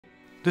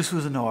This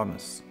was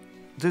enormous.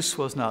 This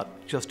was not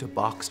just a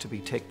box to be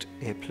ticked,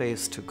 a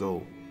place to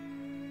go.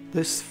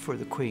 This, for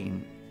the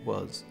Queen,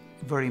 was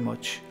very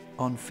much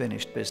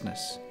unfinished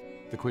business.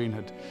 The Queen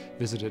had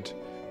visited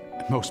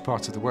most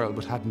parts of the world,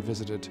 but hadn't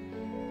visited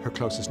her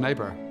closest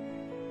neighbour.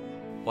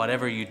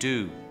 Whatever you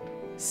do,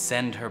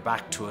 send her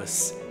back to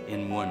us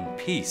in one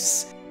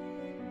piece.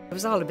 It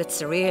was all a bit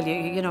surreal.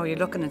 You know, you're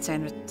looking and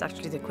saying it's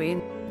actually the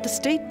Queen. The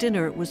state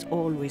dinner was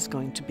always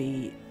going to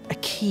be a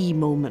key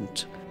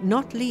moment,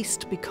 not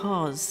least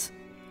because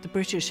the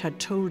British had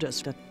told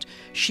us that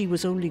she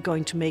was only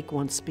going to make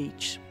one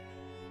speech.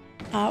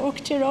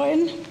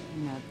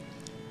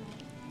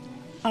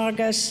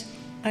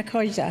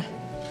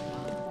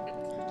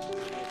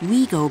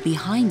 We go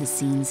behind the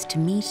scenes to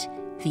meet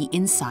the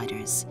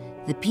insiders,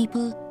 the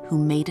people who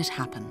made it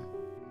happen.